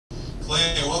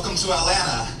Hey, welcome to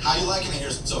Atlanta. How you liking it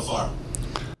here so far?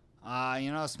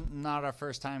 It's not our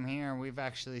first time here. We've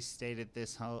actually stayed at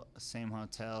this same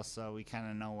hotel, so we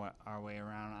kind of know our way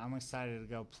around. I'm excited to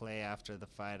go play after the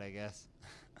fight, I guess.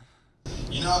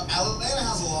 You know, Atlanta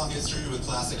has a long history with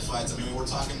classic fights. I mean, we're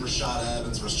talking Rashad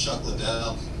Evans versus Chuck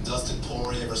Liddell, Dustin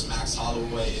Poirier versus Max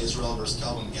Holloway, Israel versus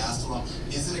Kelvin Gastelum.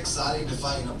 Is it exciting to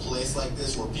fight in a place like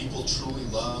this where people truly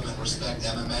love and respect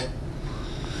MMA?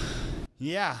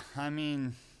 Yeah, I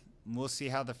mean, we'll see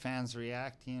how the fans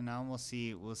react. We'll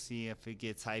see if it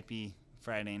gets hypey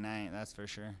Friday night. That's for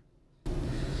sure.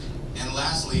 And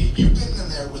lastly, you've been in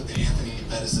there with the Anthony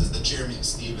Pettis's, the Jeremy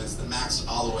Stevens, the Max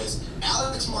Holloways.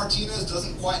 Alex Martinez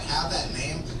doesn't quite have that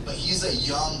name, but he's a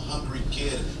young, hungry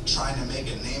kid trying to make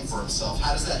a name for himself.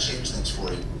 How does that change things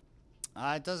for you?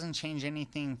 It doesn't change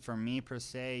anything for me per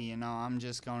se. I'm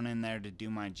just going in there to do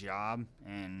my job,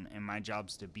 and my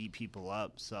job's to beat people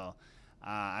up. So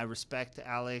I respect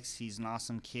Alex. He's an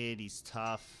awesome kid. He's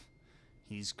tough.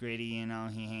 He's gritty.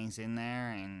 He hangs in there,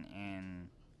 and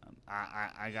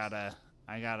I got a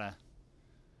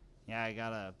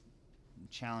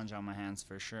challenge on my hands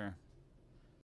for sure.